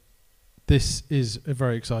this is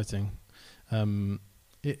very exciting.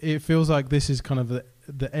 It feels like this is kind of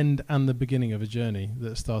the end and the beginning of a journey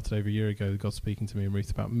that started over a year ago. God speaking to me and Ruth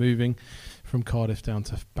about moving from Cardiff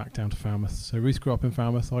back down to Falmouth. So Ruth grew up in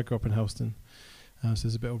Falmouth, I grew up in Helston. So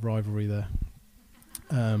there's a bit of rivalry there.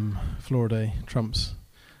 Flora Day trumps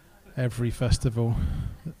every festival.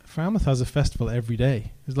 Falmouth has a festival every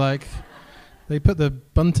day. It's like they put the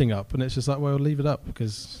bunting up and it's just like, well, leave it up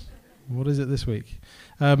because what is it this week?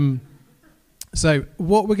 So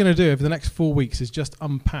what we're going to do over the next 4 weeks is just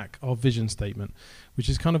unpack our vision statement, which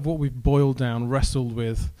is kind of what we've boiled down, wrestled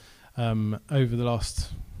with over the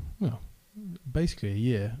last, basically a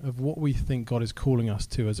year of what we think God is calling us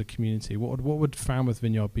to as a community. What would Falmouth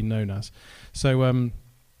Vineyard be known as? So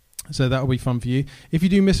that will be fun for you. If you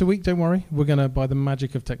do miss a week, don't worry. We're going to, by the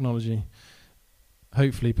magic of technology,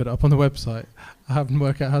 hopefully put it up on the website. I haven't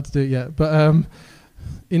worked out how to do it yet. But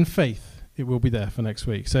in faith, it will be there for next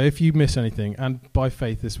week. So if you miss anything, and by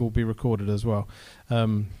faith, this will be recorded as well.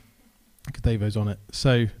 Dave's on it.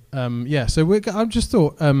 So, I just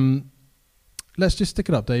thought, let's just stick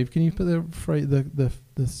it up, Dave. Can you put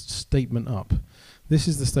the statement up? This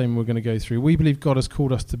is the statement we're going to go through. We believe God has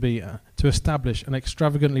called us to establish an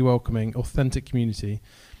extravagantly welcoming, authentic community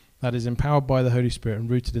that is empowered by the Holy Spirit and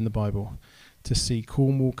rooted in the Bible to see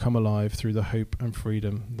Cornwall come alive through the hope and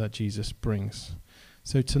freedom that Jesus brings.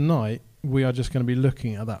 So tonight, we are just going to be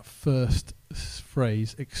looking at that first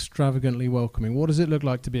phrase, extravagantly welcoming. What does it look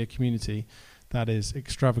like to be a community that is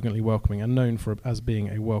extravagantly welcoming and known as being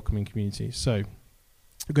a welcoming community? So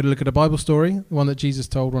we're going to look at a Bible story, one that Jesus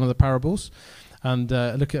told, one of the parables, and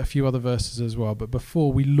look at a few other verses as well. But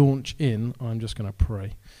before we launch in, I'm just going to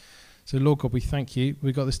pray. So Lord God, we thank you.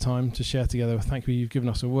 We've got this time to share together. Thank you. You've given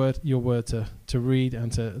us your word to read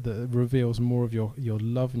and that reveals more of your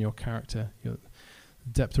love and your character, your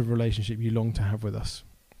depth of relationship you long to have with us.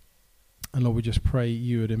 And Lord, we just pray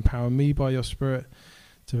you would empower me by your Spirit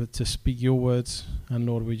to speak your words. And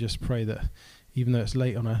Lord, we just pray that even though it's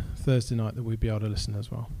late on a Thursday night, that we'd be able to listen as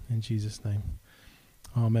well. In Jesus' name.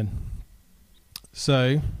 Amen.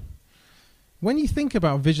 So, when you think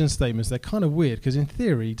about vision statements, they're kind of weird because in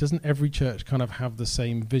theory, doesn't every church kind of have the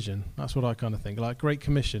same vision? That's what I kind of think. Like Great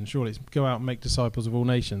Commission, surely it's go out and make disciples of all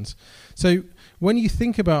nations. So when you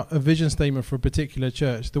think about a vision statement for a particular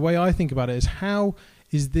church, the way I think about it is how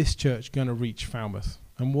is this church going to reach Falmouth?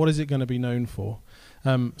 And what is it going to be known for?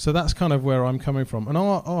 So that's kind of where I'm coming from. And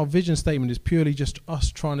our vision statement is purely just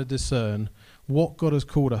us trying to discern what God has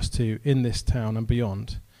called us to in this town and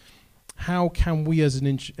beyond. How can we as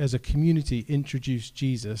a community introduce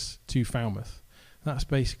Jesus to Falmouth? That's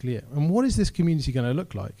basically it. And what is this community going to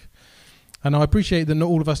look like? And I appreciate that not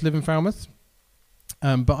all of us live in Falmouth,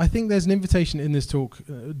 but I think there's an invitation in this talk,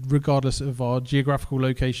 regardless of our geographical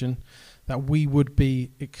location, that we would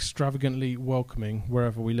be extravagantly welcoming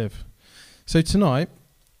wherever we live. So tonight,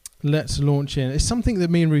 let's launch in. It's something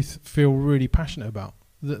that me and Ruth feel really passionate about.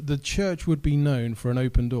 That the church would be known for an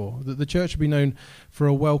open door, that the church would be known for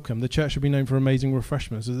a welcome, the church would be known for amazing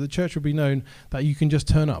refreshments, that the church would be known that you can just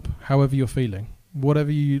turn up however you're feeling,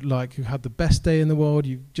 whatever you like. You had the best day in the world,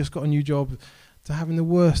 you've just got a new job, to having the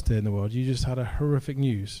worst day in the world, you just had a horrific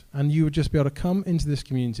news, and you would just be able to come into this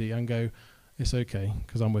community and go, it's okay,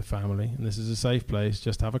 because I'm with family, and this is a safe place,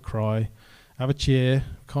 just have a cry, have a cheer.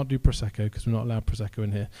 Can't do Prosecco because we're not allowed Prosecco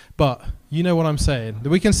in here. But you know what I'm saying.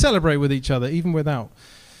 That we can celebrate with each other even without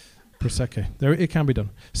Prosecco. It can be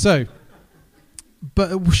done. So,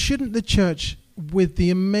 but shouldn't the church, with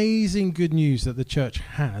the amazing good news that the church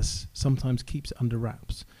has, sometimes keeps it under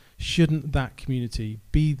wraps, shouldn't that community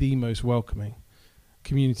be the most welcoming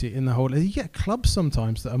community in the whole? You get clubs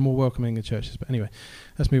sometimes that are more welcoming than churches. But anyway,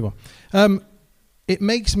 let's move on. It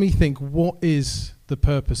makes me think, what is the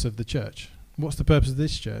purpose of the church? What's the purpose of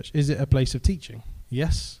this church? Is it a place of teaching?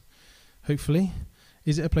 Yes, hopefully.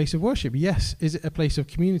 Is it a place of worship? Yes. Is it a place of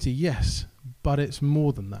community? Yes. But it's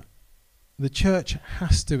more than that. The church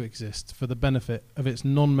has to exist for the benefit of its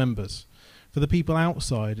non-members, for the people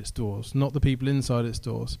outside its doors, not the people inside its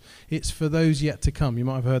doors. It's for those yet to come. You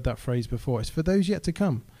might have heard that phrase before. It's for those yet to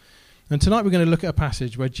come. And tonight we're going to look at a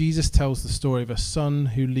passage where Jesus tells the story of a son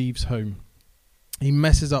who leaves home. He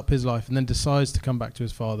messes up his life and then decides to come back to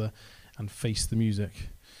his father and face the music.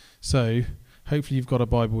 So hopefully you've got a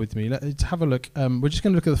Bible with me. Let's have a look. We're just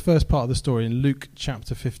going to look at the first part of the story in Luke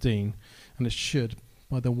chapter 15. And it should,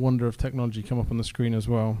 by the wonder of technology, come up on the screen as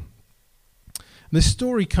well. This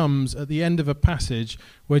story comes at the end of a passage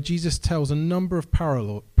where Jesus tells a number of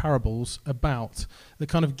parables about the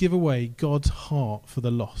kind of give away God's heart for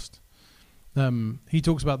the lost. He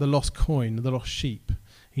talks about the lost coin, the lost sheep.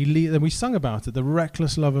 And we sung about it, the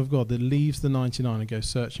reckless love of God that leaves the 99 and goes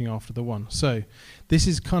searching after the one. So this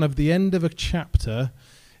is kind of the end of a chapter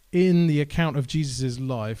in the account of Jesus'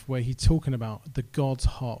 life where he's talking about the God's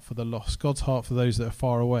heart for the lost, God's heart for those that are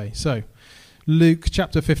far away. So Luke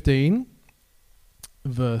chapter 15,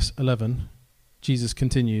 verse 11, Jesus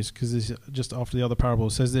continues, because this is just after the other parable,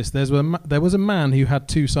 says this: there was a man who had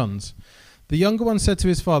 2 sons. The younger one said to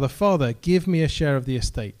his father, "Father, give me a share of the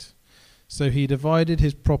estate." So he divided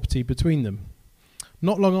his property between them.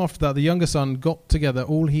 Not long after that, the younger son got together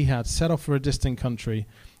all he had, set off for a distant country,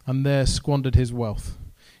 and there squandered his wealth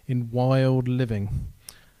in wild living.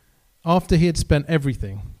 After he had spent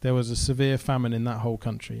everything, there was a severe famine in that whole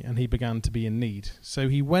country, and he began to be in need. So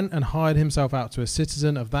he went and hired himself out to a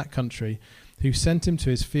citizen of that country, who sent him to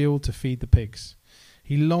his field to feed the pigs.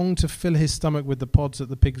 He longed to fill his stomach with the pods that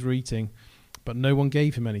the pigs were eating, but no one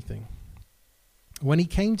gave him anything. When he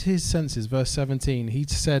came to his senses, verse 17, he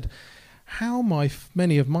said, "How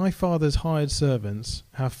many of my father's hired servants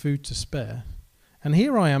have food to spare? And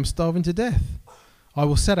here I am starving to death. I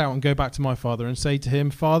will set out and go back to my father and say to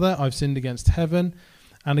him, 'Father, I've sinned against heaven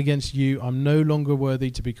and against you. I'm no longer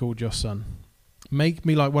worthy to be called your son. Make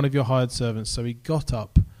me like one of your hired servants.' So he got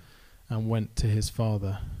up and went to his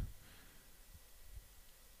father.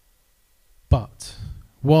 But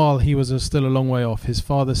while he was still a long way off, his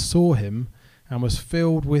father saw him and was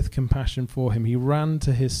filled with compassion for him. He ran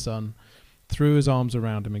to his son, threw his arms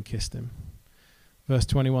around him and kissed him." Verse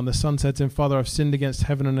 21, the son said to him, "Father, I've sinned against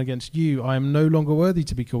heaven and against you. I am no longer worthy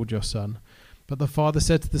to be called your son." But the father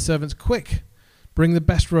said to the servants, "Quick, bring the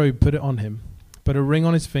best robe, put it on him. Put a ring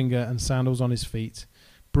on his finger and sandals on his feet.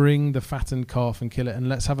 Bring the fattened calf and kill it, and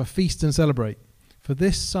let's have a feast and celebrate. For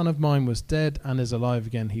this son of mine was dead and is alive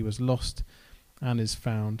again. He was lost and is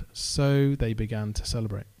found." So they began to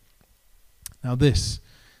celebrate. Now this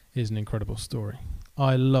is an incredible story.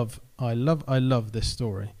 I love this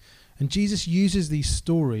story. And Jesus uses these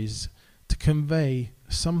stories to convey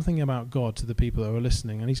something about God to the people that are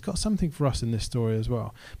listening. And he's got something for us in this story as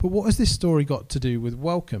well. But what has this story got to do with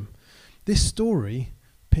welcome? This story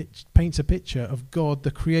paints a picture of God,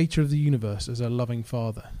 the creator of the universe, as a loving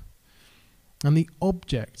father. And the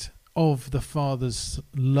object of the father's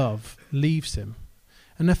love leaves him.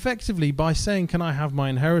 And effectively, by saying, "Can I have my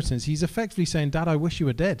inheritance?" he's effectively saying, "Dad, I wish you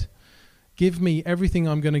were dead. Give me everything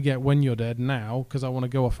I'm going to get when you're dead now, because I want to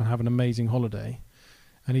go off and have an amazing holiday."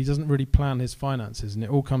 And he doesn't really plan his finances, and it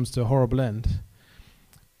all comes to a horrible end.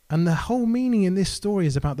 And the whole meaning in this story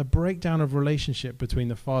is about the breakdown of relationship between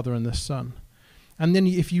the father and the son. And then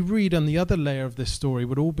if you read on the other layer of this story, it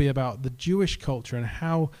would all be about the Jewish culture and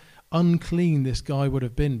how unclean this guy would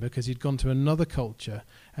have been because he'd gone to another culture,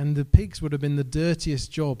 and the pigs would have been the dirtiest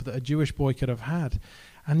job that a Jewish boy could have had.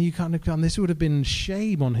 And this would have been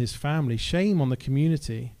shame on his family, shame on the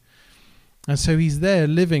community. And so he's there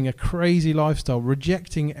living a crazy lifestyle,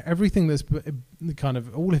 rejecting everything that's kind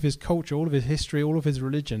of all of his culture, all of his history, all of his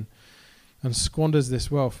religion, and squanders this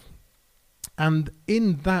wealth. And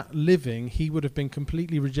in that living, he would have been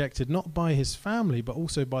completely rejected, not by his family, but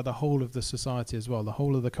also by the whole of the society as well, the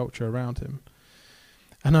whole of the culture around him.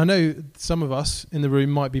 And I know some of us in the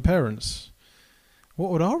room might be parents.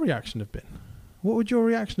 What would our reaction have been? What would your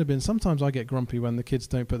reaction have been? Sometimes I get grumpy when the kids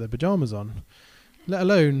don't put their pajamas on, let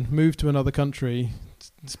alone move to another country,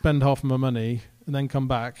 spend half of my money, and then come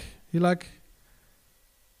back. You're like,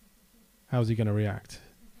 how's he going to react?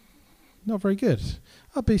 Not very good.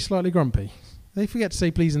 I'd be slightly grumpy. They forget to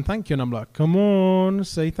say please and thank you, and I'm like, come on,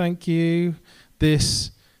 say thank you.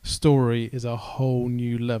 This story is a whole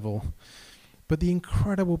new level. But the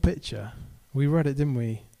incredible picture, we read it, didn't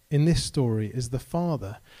we, in this story is the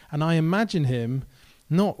father. And I imagine him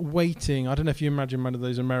not waiting. I don't know if you imagine one of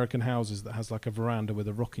those American houses that has like a veranda with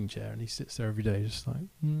a rocking chair, and he sits there every day just like,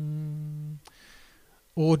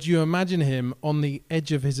 Or do you imagine him on the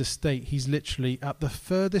edge of his estate? He's literally at the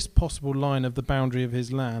furthest possible line of the boundary of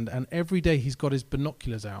his land, and every day he's got his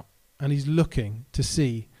binoculars out and he's looking to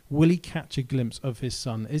see, will he catch a glimpse of his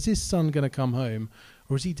son? Is his son going to come home,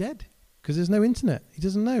 or is he dead? Because there's no internet. He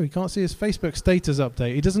doesn't know. He can't see his Facebook status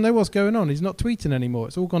update. He doesn't know what's going on. He's not tweeting anymore.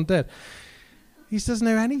 It's all gone dead. He doesn't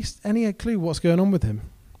know any clue what's going on with him.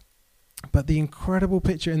 But the incredible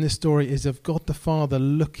picture in this story is of God the Father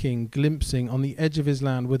looking, glimpsing on the edge of his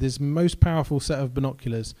land with his most powerful set of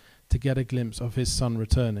binoculars to get a glimpse of his son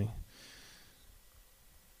returning.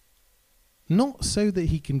 Not so that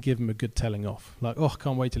he can give him a good telling off, like, oh, I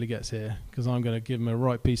can't wait till he gets here because I'm going to give him a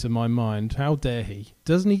right piece of my mind. How dare he?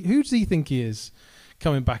 Doesn't he? Who does he think he is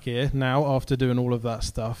coming back here now after doing all of that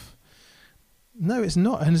stuff? No, it's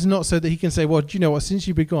not. And it's not so that he can say, well, do you know what, since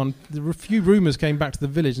you've been gone, the few rumours came back to the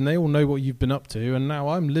village and they all know what you've been up to, and now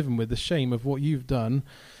I'm living with the shame of what you've done.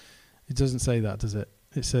 It doesn't say that, does it?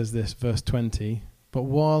 It says this, verse 20, but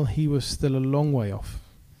while he was still a long way off,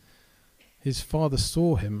 his father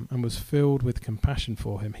saw him and was filled with compassion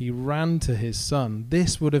for him. He ran to his son.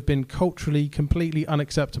 This would have been culturally completely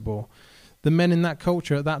unacceptable. The men in that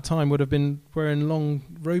culture at that time would have been wearing long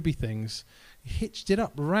roby things. He hitched it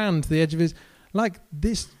up, ran to the edge of his... Like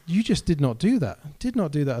this, you just did not do that. Did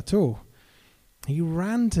not do that at all. He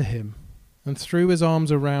ran to him and threw his arms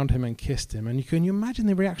around him and kissed him. And can you imagine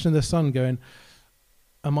the reaction of the son going,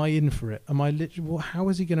 am I in for it? Am I literally? Well, how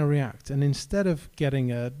is he going to react? And instead of getting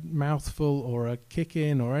a mouthful or a kick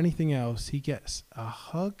in or anything else, he gets a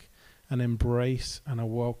hug, an embrace, and a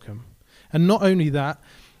welcome. And not only that,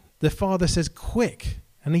 the father says, quick.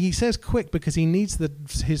 And he says quick because he needs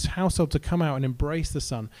his household to come out and embrace the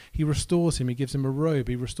son. He restores him. He gives him a robe.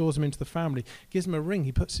 He restores him into the family. Gives him a ring.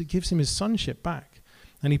 He gives him his sonship back.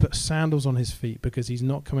 And he puts sandals on his feet because he's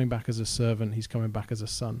not coming back as a servant. He's coming back as a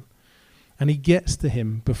son. And he gets to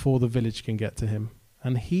him before the village can get to him.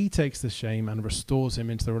 And he takes the shame and restores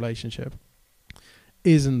him into the relationship.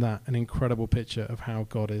 Isn't that an incredible picture of how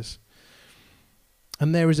God is?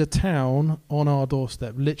 And there is a town on our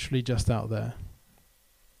doorstep, literally just out there,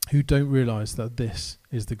 who don't realize that this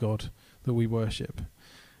is the God that we worship.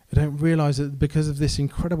 They don't realize that because of this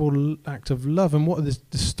incredible act of love, and what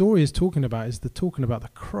the story is talking about is talking about the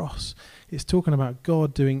cross. It's talking about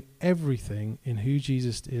God doing everything in who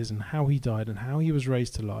Jesus is and how he died and how he was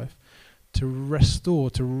raised to life to restore,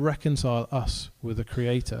 to reconcile us with the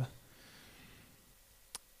Creator.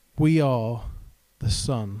 We are the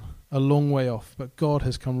Son, a long way off, but God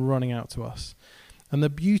has come running out to us. And the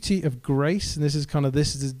beauty of grace, and this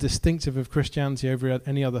is distinctive of Christianity over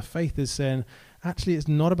any other faith, is saying, actually, it's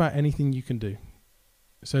not about anything you can do,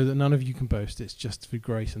 so that none of you can boast. It's just for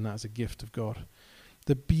grace, and that's a gift of God.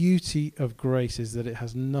 The beauty of grace is that it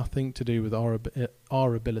has nothing to do with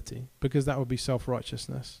our ability, because that would be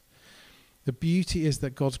self-righteousness. The beauty is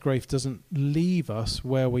that God's grace doesn't leave us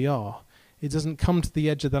where we are. It doesn't come to the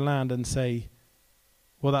edge of the land and say,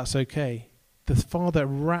 well, that's okay. The Father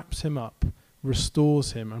wraps him up,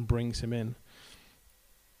 restores him, and brings him in.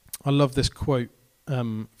 I love this quote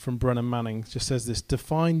from Brennan Manning. It just says this: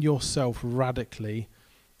 define yourself radically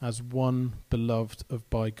as one beloved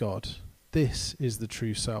by God. This is the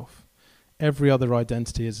true self. Every other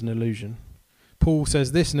identity is an illusion. Paul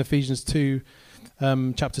says this in Ephesians 2,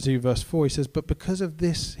 chapter 2, verse 4. He says, but because of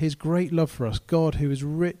this, his great love for us, God, who is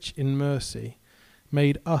rich in mercy,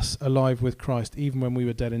 made us alive with Christ even when we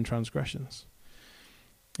were dead in transgressions.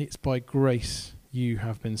 It's by grace you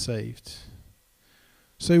have been saved.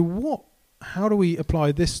 So how do we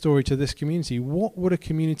apply this story to this community? What would a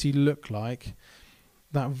community look like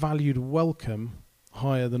that valued welcome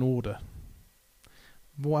higher than order?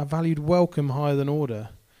 What valued welcome higher than order?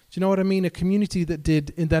 Do you know what I mean? A community that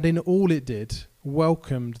in all it did,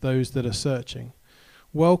 welcomed those that are searching,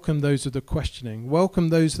 welcomed those that are questioning,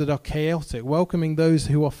 welcomed those that are chaotic, welcoming those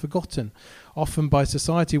who are forgotten, often by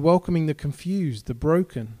society, welcoming the confused, the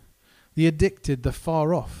broken, the addicted, the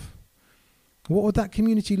far off. What would that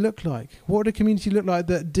community look like? What would a community look like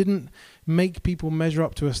that didn't make people measure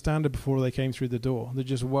up to a standard before they came through the door, that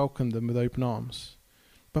just welcomed them with open arms?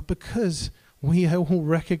 But because we all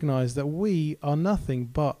recognize that we are nothing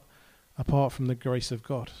but apart from the grace of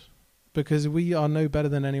God, because we are no better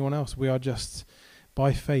than anyone else. We are just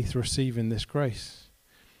by faith receiving this grace.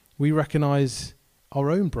 We recognize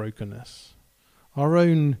our own brokenness, our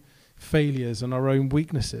own failures, and our own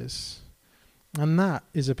weaknesses. And that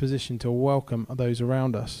is a position to welcome those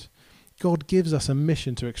around us. God gives us a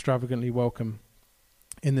mission to extravagantly welcome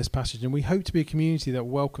in this passage, and we hope to be a community that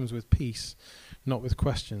welcomes with peace, not with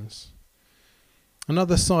questions.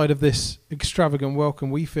 Another side of this extravagant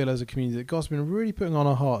welcome we feel as a community that God's been really putting on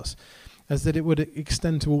our hearts is that it would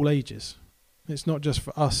extend to all ages. It's not just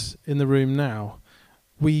for us in the room now.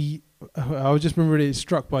 I've just been really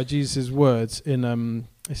struck by Jesus' words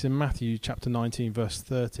it's in Matthew chapter 19, verse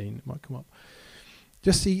 13. It might come up.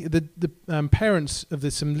 Just see the parents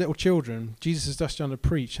of some little children. Jesus is just trying to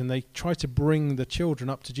preach, and they try to bring the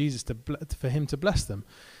children up to Jesus for him to bless them.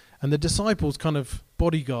 And the disciples kind of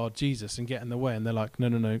bodyguard Jesus and get in the way, and they're like,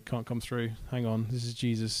 no, can't come through. Hang on, this is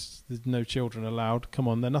Jesus. There's no children allowed. Come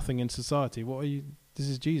on, they're nothing in society. What are you? This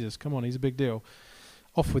is Jesus. Come on, he's a big deal.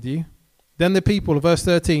 Off with you. Then the people, verse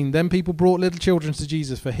 13, then people brought little children to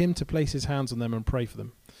Jesus for him to place his hands on them and pray for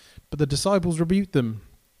them. But the disciples rebuked them.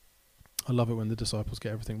 I love it when the disciples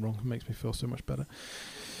get everything wrong. It makes me feel so much better.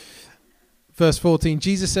 Verse 14,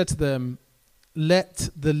 Jesus said to them, let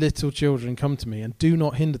the little children come to me and do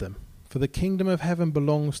not hinder them, for the kingdom of heaven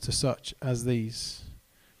belongs to such as these.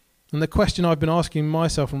 And the question I've been asking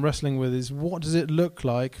myself and wrestling with is, what does it look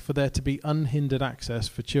like for there to be unhindered access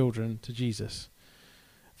for children to Jesus?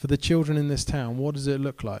 For the children in this town, what does it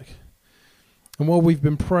look like? And while we've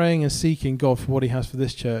been praying and seeking God for what he has for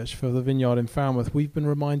this church, for the Vineyard in Falmouth, we've been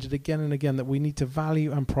reminded again and again that we need to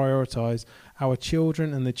value and prioritise our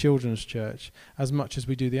children and the children's church as much as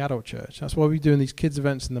we do the adult church. That's why we're doing these kids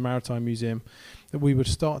events in the Maritime Museum, that we would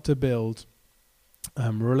start to build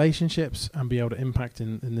relationships and be able to impact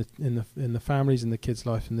in the families and the kids'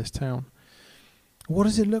 life in this town. What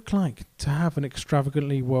does it look like to have an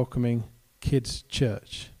extravagantly welcoming kids'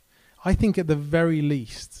 church? I think at the very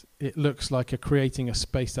least, it looks like creating a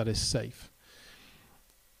space that is safe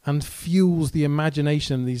and fuels the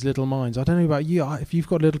imagination of these little minds. I don't know about you, if you've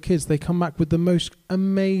got little kids, they come back with the most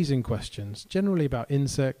amazing questions, generally about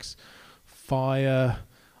insects, fire,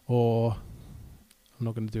 or I'm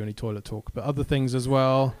not going to do any toilet talk, but other things as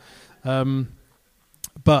well.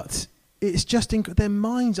 But it's just their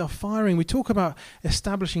minds are firing. We talk about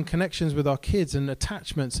establishing connections with our kids and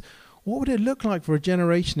attachments. What would it look like for a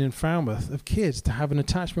generation in Falmouth of kids to have an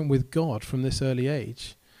attachment with God from this early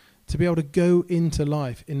age? To be able to go into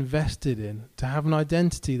life invested in, to have an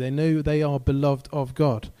identity. They know they are beloved of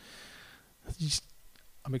God.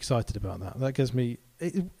 I'm excited about that. That gives me...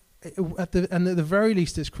 at the very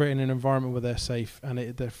least, it's creating an environment where they're safe and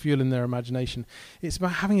they're fueling their imagination. It's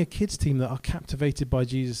about having a kids team that are captivated by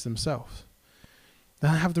Jesus themselves. They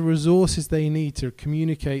have the resources they need to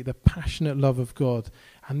communicate the passionate love of God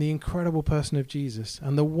and the incredible person of Jesus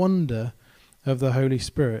and the wonder of the Holy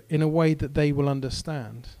Spirit in a way that they will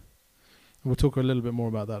understand. And we'll talk a little bit more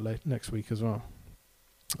about that next week as well.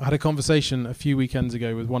 I had a conversation a few weekends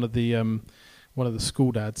ago with one of the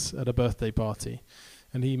school dads at a birthday party,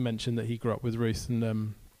 and he mentioned that he grew up with Ruth,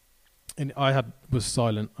 and I was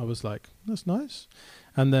silent. I was like, "That's nice,"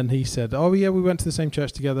 and then he said, "Oh yeah, we went to the same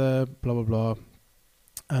church together, blah blah blah."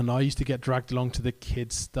 And I used to get dragged along to the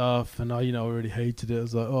kids stuff, and I really hated it. I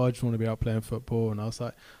was like, "Oh, I just want to be out playing football." And I was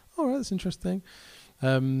like, "All right, that's interesting."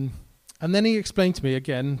 And then he explained to me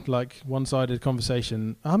again, like one-sided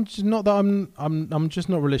conversation. I'm just not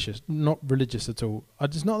religious at all.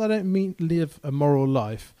 It's not that I don't mean live a moral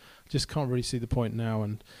life. I just can't really see the point now.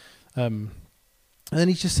 And then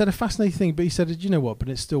he just said a fascinating thing. But he said, "You know what? But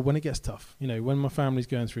it's still when it gets tough. When my family's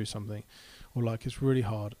going through something, or like it's really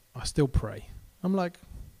hard, I still pray." I'm like,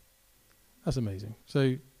 that's amazing.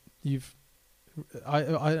 So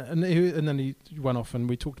and then he went off and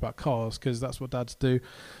we talked about cars, because that's what dads do,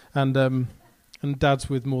 and dads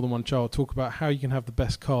with more than one child talk about how you can have the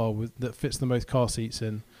best car that fits the most car seats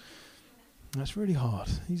in. That's really hard.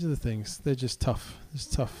 These are the things. They're just tough. It's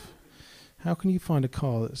tough. How can you find a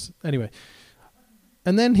car that's... Anyway.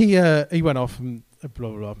 And then he went off and blah,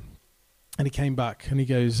 blah, blah. And he came back and he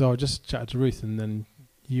goes, "Oh, I just chatted to Ruth, and then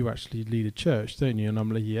you actually lead a church, don't you?" And I'm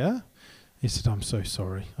like, "Yeah." He said, "I'm so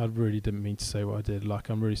sorry. I really didn't mean to say what I did. Like,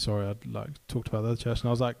 I'm really sorry. I'd talked about the other church." And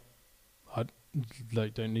I was like,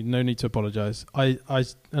 no need to apologise. I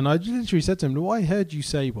literally said to him, what I heard you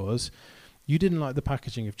say was, you didn't like the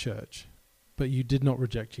packaging of church, but you did not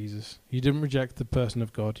reject Jesus. You didn't reject the person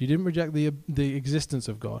of God. You didn't reject the existence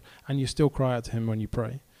of God, and you still cry out to him when you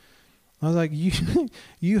pray. I was like,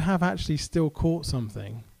 you have actually still caught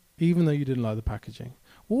something, even though you didn't like the packaging.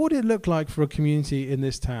 What would it look like for a community in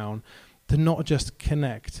this town to not just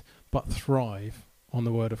connect, but thrive on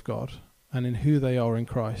the Word of God and in who they are in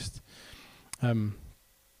Christ? Isn't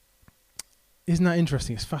that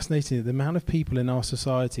interesting? It's fascinating, the amount of people in our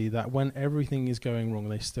society that when everything is going wrong,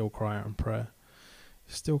 they still cry out in prayer.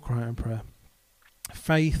 Still cry out in prayer.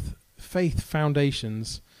 Faith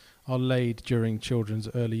foundations are laid during children's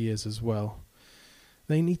early years as well.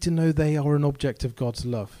 They need to know they are an object of God's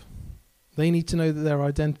love. They need to know that their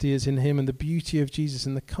identity is in him and the beauty of Jesus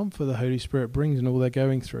and the comfort the Holy Spirit brings in all they're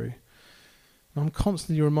going through. And I'm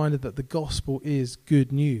constantly reminded that the gospel is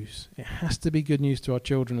good news. It has to be good news to our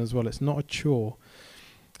children as well. It's not a chore.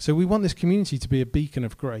 So we want this community to be a beacon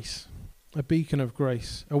of grace. A beacon of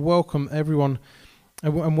grace. Welcome everyone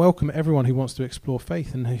who wants to explore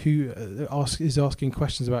faith and who is asking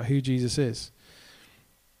questions about who Jesus is.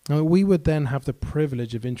 And we would then have the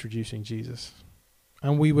privilege of introducing Jesus.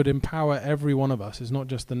 And we would empower every one of us. It's not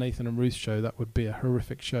just the Nathan and Ruth show. That would be a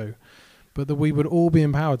horrific show. But that we would all be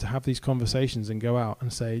empowered to have these conversations and go out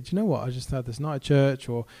and say, "Do you know what? I just had this night at church."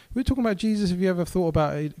 Or we were talking about Jesus. Have you ever thought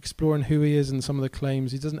about exploring who he is and some of the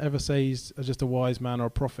claims? He doesn't ever say he's just a wise man or a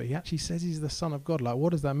prophet. He actually says he's the Son of God. Like,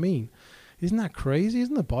 what does that mean? Isn't that crazy?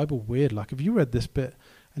 Isn't the Bible weird? Like, have you read this bit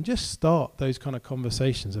and just start those kind of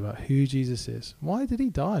conversations about who Jesus is. Why did he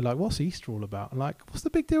die? Like, what's Easter all about? Like, what's the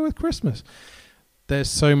big deal with Christmas? There's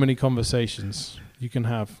so many conversations you can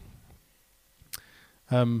have.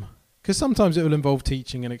 Because sometimes it will involve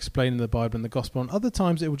teaching and explaining the Bible and the gospel, and other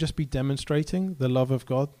times it will just be demonstrating the love of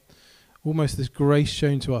God. Almost this grace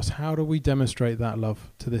shown to us. How do we demonstrate that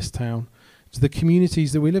love to this town, to the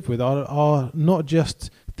communities that we live with, are not just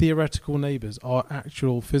theoretical neighbours, our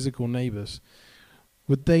actual physical neighbours?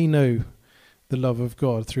 Would they know the love of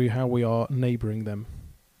God through how we are neighbouring them?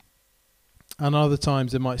 And other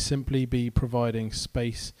times it might simply be providing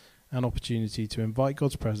space and opportunity to invite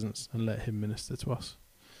God's presence and let him minister to us.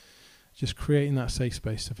 Just creating that safe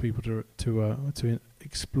space for people to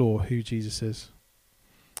explore who Jesus is.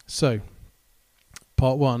 So,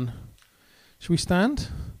 part 1. Should we stand?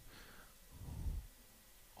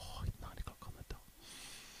 Oh, 9 o'clock on the dot.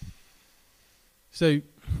 So, do you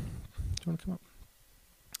want to come up?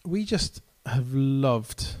 We just have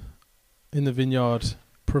loved in the Vineyard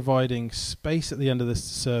providing space at the end of this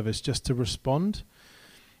service just to respond.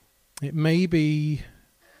 It may be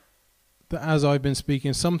that as I've been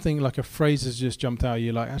speaking, something like a phrase has just jumped out at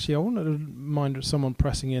you, like, actually, I wouldn't mind someone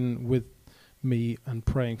pressing in with me and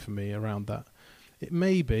praying for me around that. It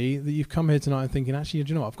may be that you've come here tonight and thinking, actually, do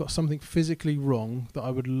you know what? I've got something physically wrong that I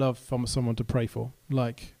would love from someone to pray for,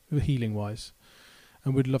 like healing-wise.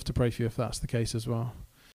 And we'd love to pray for you if that's the case as well.